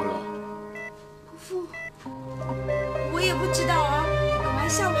爸怎么了？伯父，我也不知道啊，本来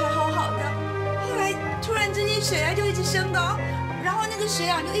下午还好好的，后来突然之间血压就一直升高，然后那个血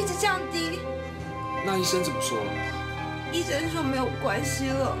氧就一直降低。那医生怎么说？医生说没有关系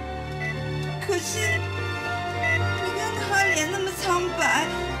了，可是你看他脸那么苍白，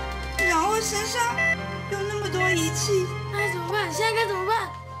然后身上有那么多仪器，那怎么办？现在该怎么办？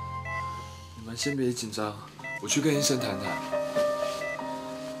你们先别紧张，我去跟医生谈谈。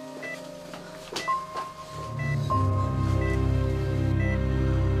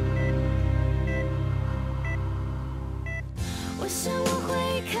我想我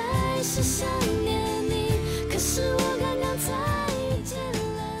会开始想念你，可是我刚刚才见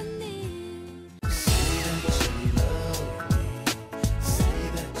了你。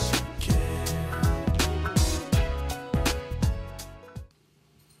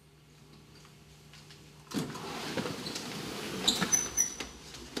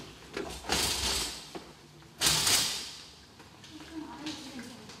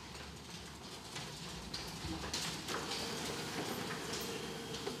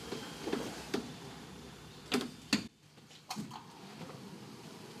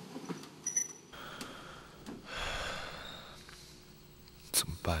怎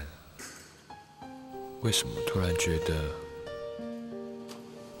么办？为什么突然觉得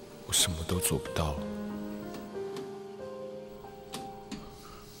我什么都做不到？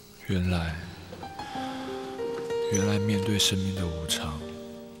原来面对生命的无常，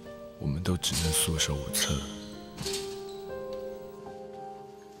我们都只能束手无策。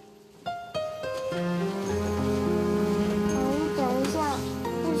等一下，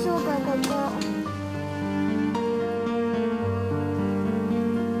玉树的哥哥。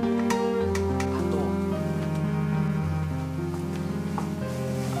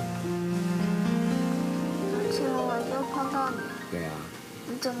对啊，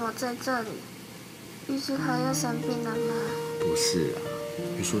你怎么在这里？玉树他又生病了吗？不是啊，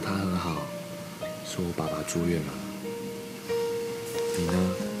玉树他很好，是我爸爸住院了。你呢？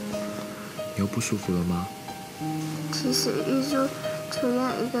你又不舒服了吗？其实玉树出院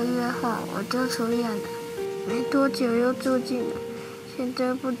1个月后我就出院了，没多久又住进了，现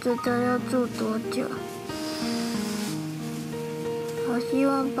在不知道要住多久。我希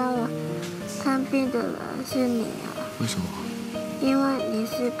望帮我看病的人是你啊。为什么？因为你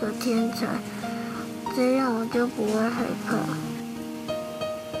是个天才，这样我就不会害怕。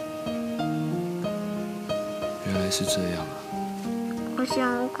原来是这样啊。我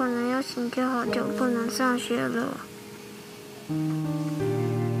想我可能要请假好久不能上学了。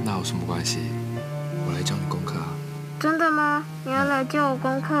那有什么关系？我来教你功课啊。真的吗？你要来教我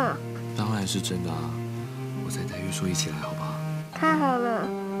功课？当然是真的啊。我再带玉树一起来，好不好？太好了，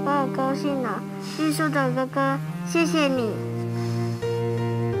我好高兴哦！玉树的哥哥，谢谢你。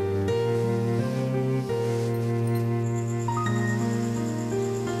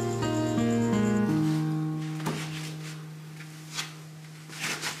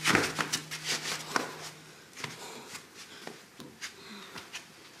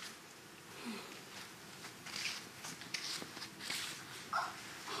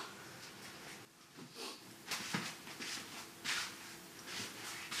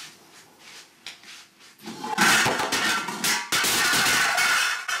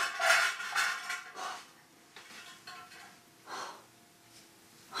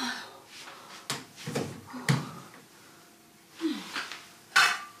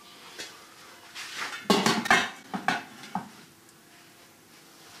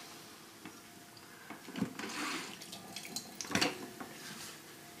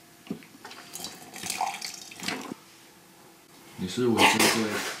是维生素 A，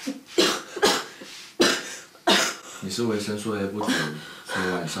 你是维生素 A 不足，所以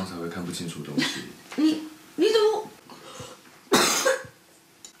晚上才会看不清楚东西。你怎么？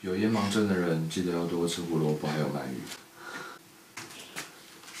有夜盲症的人记得要多吃胡萝卜还有鳗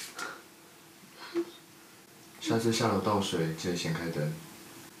鱼。下次下楼倒水记得先开灯。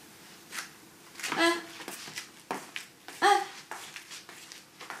哎。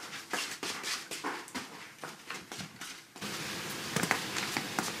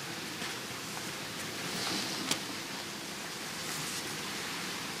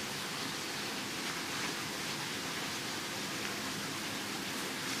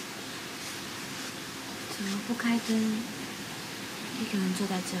怎么不开灯？一个人坐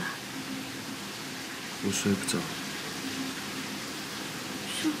在这儿。我睡不着。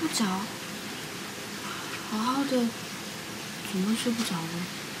睡不着？好好的，怎么会睡不着呢？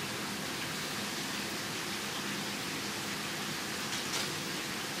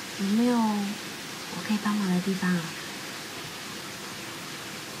有没有我可以帮忙的地方啊？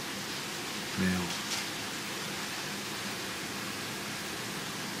没有。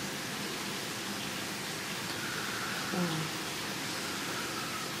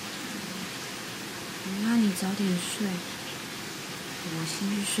那你早点睡，我先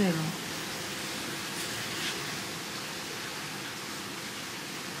去睡了。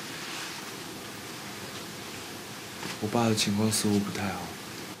我爸的情况似乎不太好。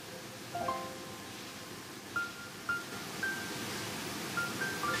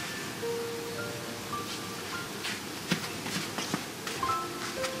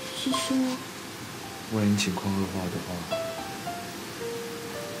是说，万一情况恶化的话，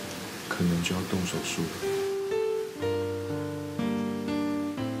可能就要动手术了。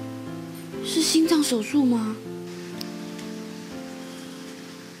是心脏手术吗？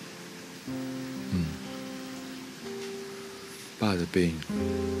爸的病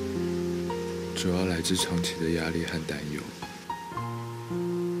主要来自长期的压力和担忧。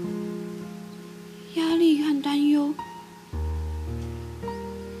压力和担忧？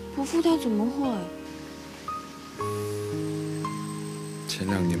伯父他怎么会？前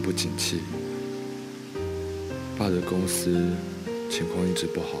2年不景气，爸的公司情况一直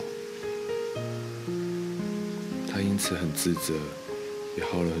不好，他因此很自责，也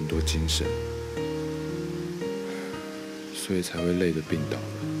耗了很多精神。所以才会累得病倒了。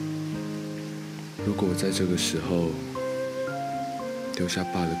如果我在这个时候丢下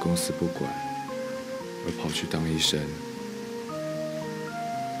爸的公司不管，而跑去当医生，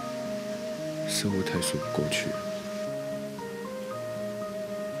似乎太说不过去了。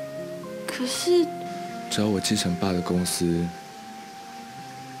可是，只要我继承爸的公司，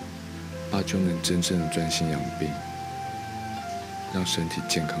爸就能真正的专心养病，让身体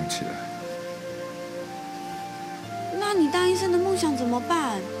健康起来。那你当医生的梦想怎么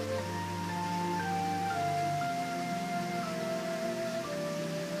办？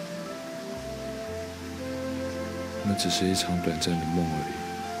那只是一场短暂的梦而已。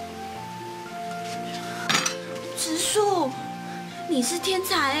直树，你是天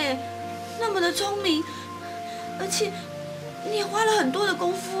才哎，那么的聪明，而且你也花了很多的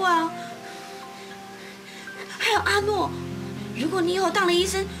功夫啊。还有阿诺，如果你以后当了医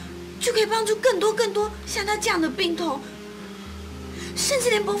生，就可以帮助更多像他这样的病童，甚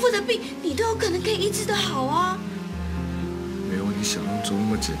至连伯父的病你都有可能可以医治得好啊！没有你想象中那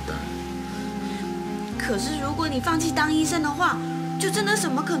么简单。可是如果你放弃当医生的话，就真的什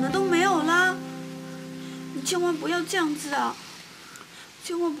么可能都没有啦！你千万不要这样子啊！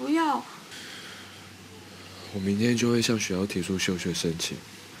千万不要！我明天就会向学校提出休学申请。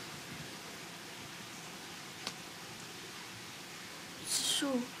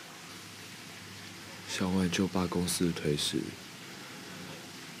树。想挽救爸公司的颓势，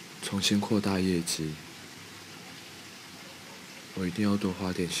重新扩大业绩，我一定要多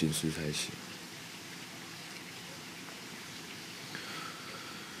花点心思才行。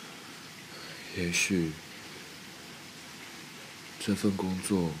也许这份工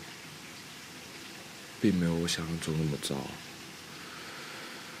作并没有我想象中那么糟，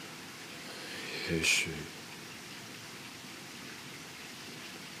也许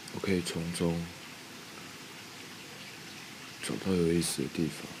我可以从中找到有意思的地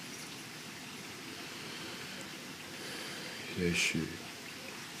方，也许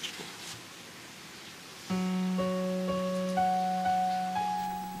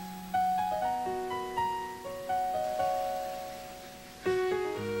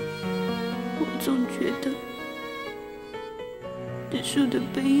我总觉得直树的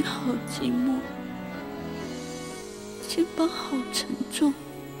背影好寂寞，肩膀好沉重，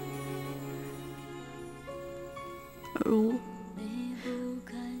而我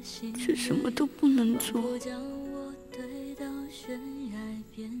却什么都不能做。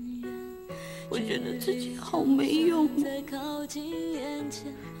我觉得自己好没用哦。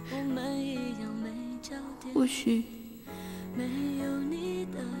或许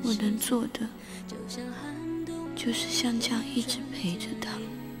我能做的，就是像这样一直陪着他，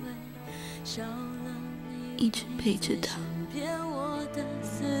一直陪着他。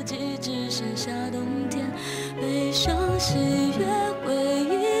四季只剩下冬天，悲伤喜悦回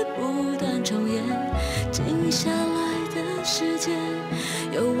忆不断重演，静下来的时间，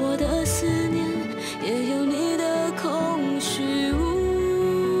有我的思念，也有你的空虚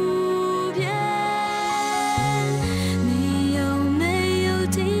无边。你有没有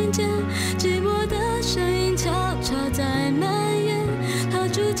听见寂寞的声音悄悄在蔓延，它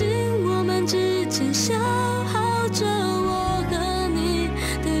住进我们之间，消耗着我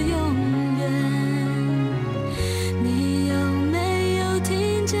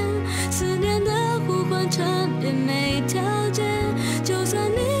没条件，就算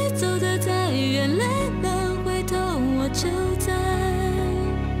你走得再远，累了回头，我就在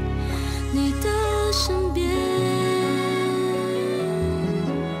你的身边。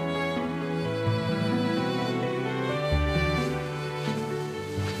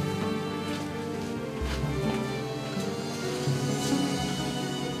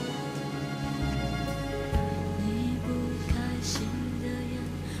你不开心的眼，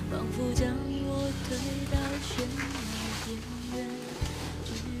仿佛将我推到悬崖边缘，距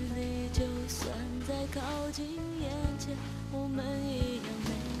离就算再靠近眼前，我们一样没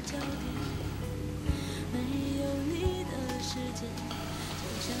交点。没有你的世界，就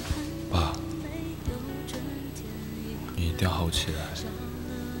像寒冬没有春天。你一定要好起来。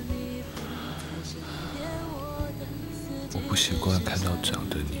我不习惯看到这样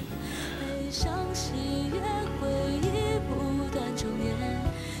的你。悲伤喜悦回忆不断重演，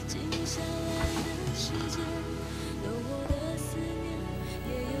静下来的时间，有我的思念，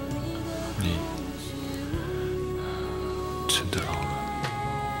也有你的空虚。真的老了。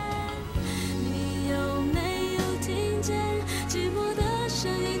你有没有听见寂寞的声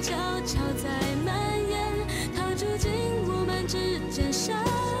音悄悄在蔓延，它住进我们之间，消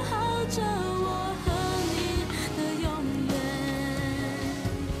耗着我和你的永远。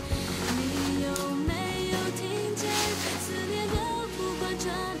你有没有听见思念的呼唤传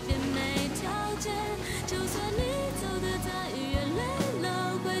遍每条街，就算你走得再远，累了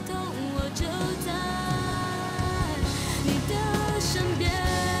回头，我就在你的身边。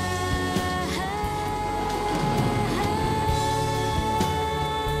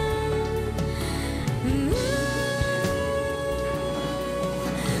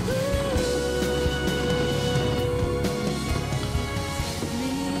你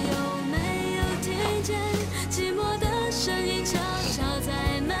有没有听见寂寞的声音悄悄在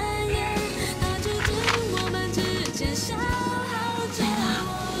蔓延，它住进我们之间，消耗着我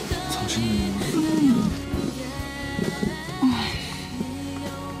和你的永远。你有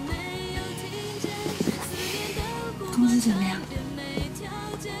没有听见思念的呼唤公司怎么样？每条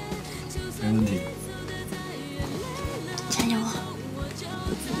街，就算没问题。走得再远，累了加油啊！我就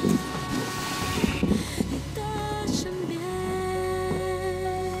在你的身边。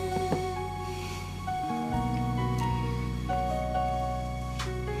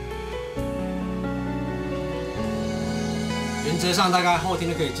原则上大概后天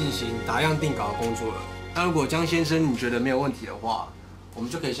就可以进行打样定稿的工作了。那如果江先生你觉得没有问题的话，我们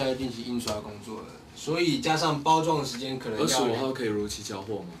就可以下去进行印刷的工作了。所以加上包装的时间可能要25号可以如期交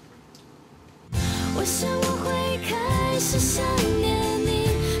货吗？我想我会开始想念你，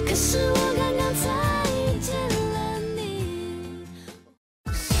可是我刚刚才见了你。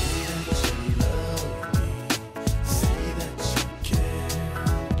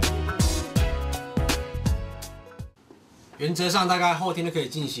原则上大概后天就可以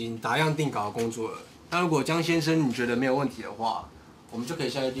进行打样定稿的工作了。那如果江先生你觉得没有问题的话，我们就可以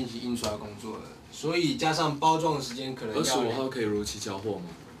下去进行印刷的工作了。所以加上包装的时间可能要25号可以如期交货吗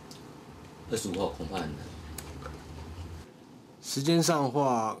？25号恐怕很难。时间上的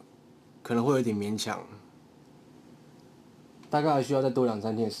话，可能会有点勉强，大概还需要再多2、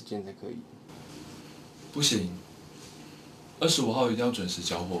3天的时间才可以。不行，25号一定要准时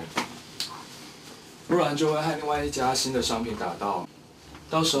交货，不然就会和另外一家新的商品打到，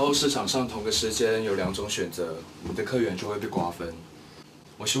到时候市场上同个时间有2种选择，你的客源就会被瓜分。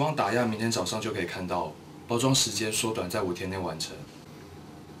我希望打样明天早上就可以看到，包装时间缩短在5天内完成。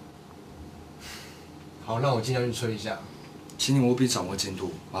好，那我尽量去催一下。请你务必掌握进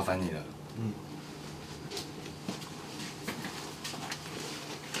度，麻烦你了。嗯。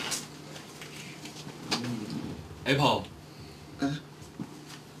Apple。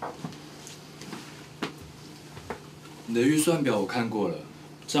你的预算表我看过了，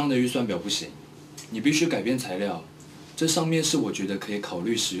这样的预算表不行，你必须改变材料。这上面是我觉得可以考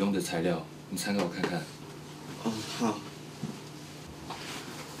虑使用的材料，你参考看看。哦，好。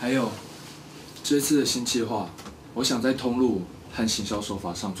还有，这次的新计划，我想在通路和行销手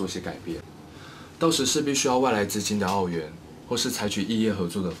法上做些改变，到时势必需要外来资金的澳元，或是采取异业合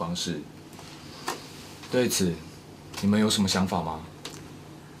作的方式。对此，你们有什么想法吗？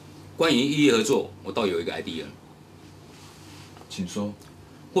关于异业合作，我倒有一个 idea。请说。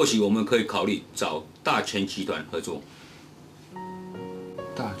或许我们可以考虑找大全集团合作。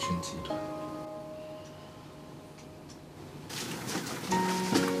大全集团。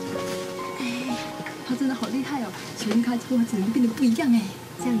他真的好厉害哦！从一开始跟我整个变得不一样哎。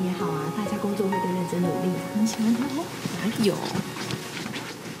这样也好啊，大家工作会更认真努力。你喜欢他哦？哪有？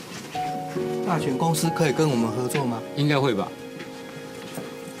大全公司可以跟我们合作吗？应该会吧。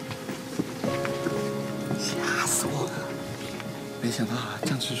吓死我了！没想到啊，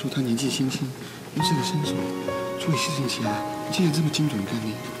江直树他年纪轻轻又是个身手，处理事情起来竟然这么精准干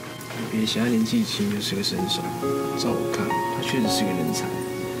练。别嫌他年纪轻就是个身手，照我看，他确实是个人才。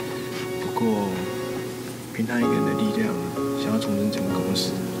不过，凭他一个人的力量，想要重整整个公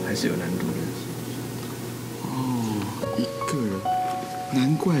司，还是有难度的。哦，一个人，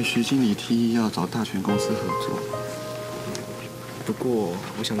难怪徐经理提议要找大全公司合作。不过，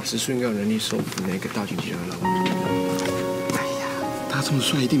我想直树应该有能力收服那个大全集团的老板。哎呀，他这么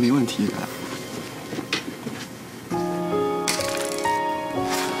帅，一定没问题的。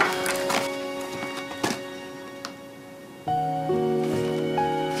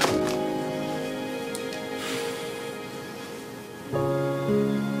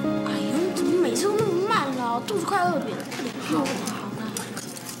肚子快饿扁了。好了好了。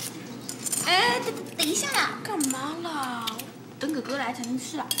哎，等一下啦！干嘛啦？等哥哥来才能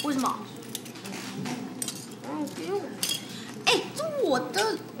吃啊？为什么？给我。哎，这我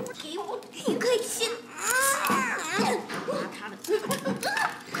的，给我，你可以先。拿他的。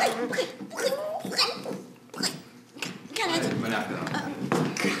不可以。看来你们两个。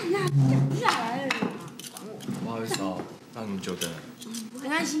看那下来了。不好意思哦，让你们久等了。没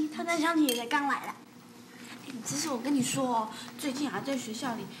关系，他跟湘琴也才刚来啦。只是我跟你说哦，最近啊，在学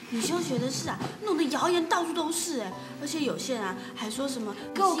校里女修学的事啊，弄得谣言到处都是哎，而且有些人啊还说什么，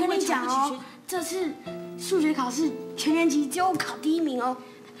哥，我跟你讲哦，这次数学考试全年级只有我考第1名哦。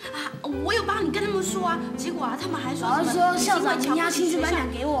啊，我有帮你跟他们说啊，结果啊，他们还说什么？说校长你要亲自颁奖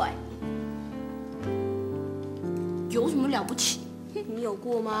给我哎。有什么了不起？你有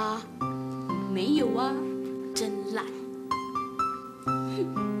过吗？没有啊，真烂。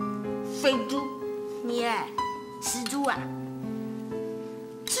肥猪，你嘞？死猪啊！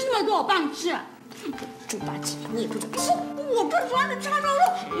吃那么多我帮你吃，猪八戒你也不准吃。我最喜欢的叉烧肉，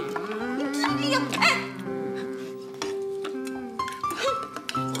你知道你要哎，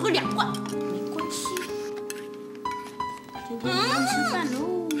喝2罐没关系。今天不用吃饭喽。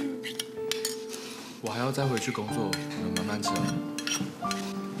我还要再回去工作，你们慢慢吃啊。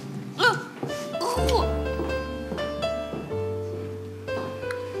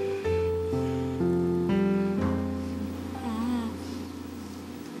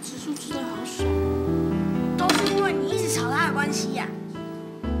关系呀、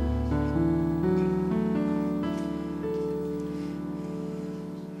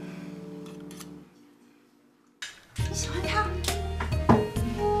你喜欢他？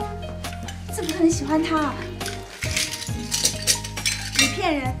怎么可能喜欢他啊？你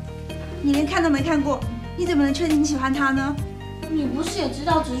骗人！你连看都没看过，你怎么能确定你喜欢他呢？你不是也知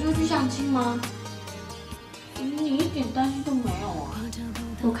道直树去相亲吗？你一点担心都没有啊！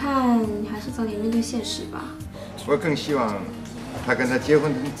我看你还是早点面对现实吧。我更希望他跟他结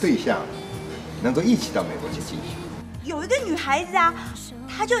婚的对象能够一起到美国去进修。有一个女孩子啊，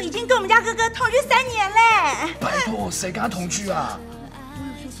她就已经跟我们家哥哥同居3年嘞。拜托，谁跟他同居啊？我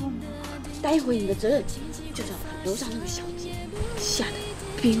有说错吗？待会你的责任就叫楼上那个小姐吓得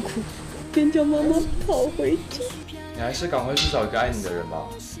边哭边叫妈妈跑回家。你还是赶快去找一个爱你的人吧，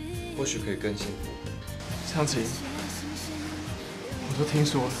或许可以更幸福。湘琴，我都听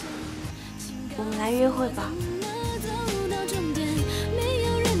说了。我们来约会吧。没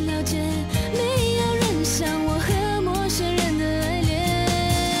有人了解，没有人像我和陌生人的爱恋。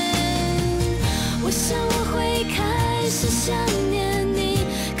我想我会开始想念你，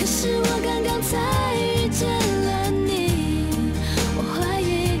可是我刚刚才遇见了你。我怀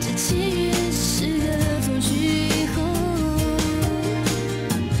疑这奇遇是个恶作剧后，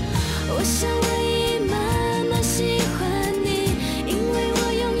我想我已慢慢喜欢你，因为我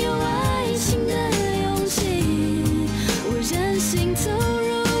拥有爱情的勇气。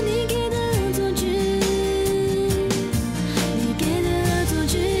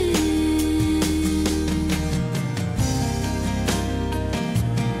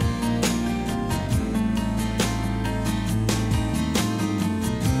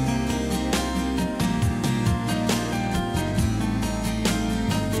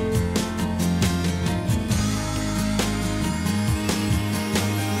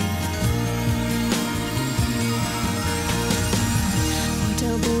找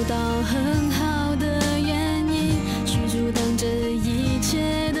不到很好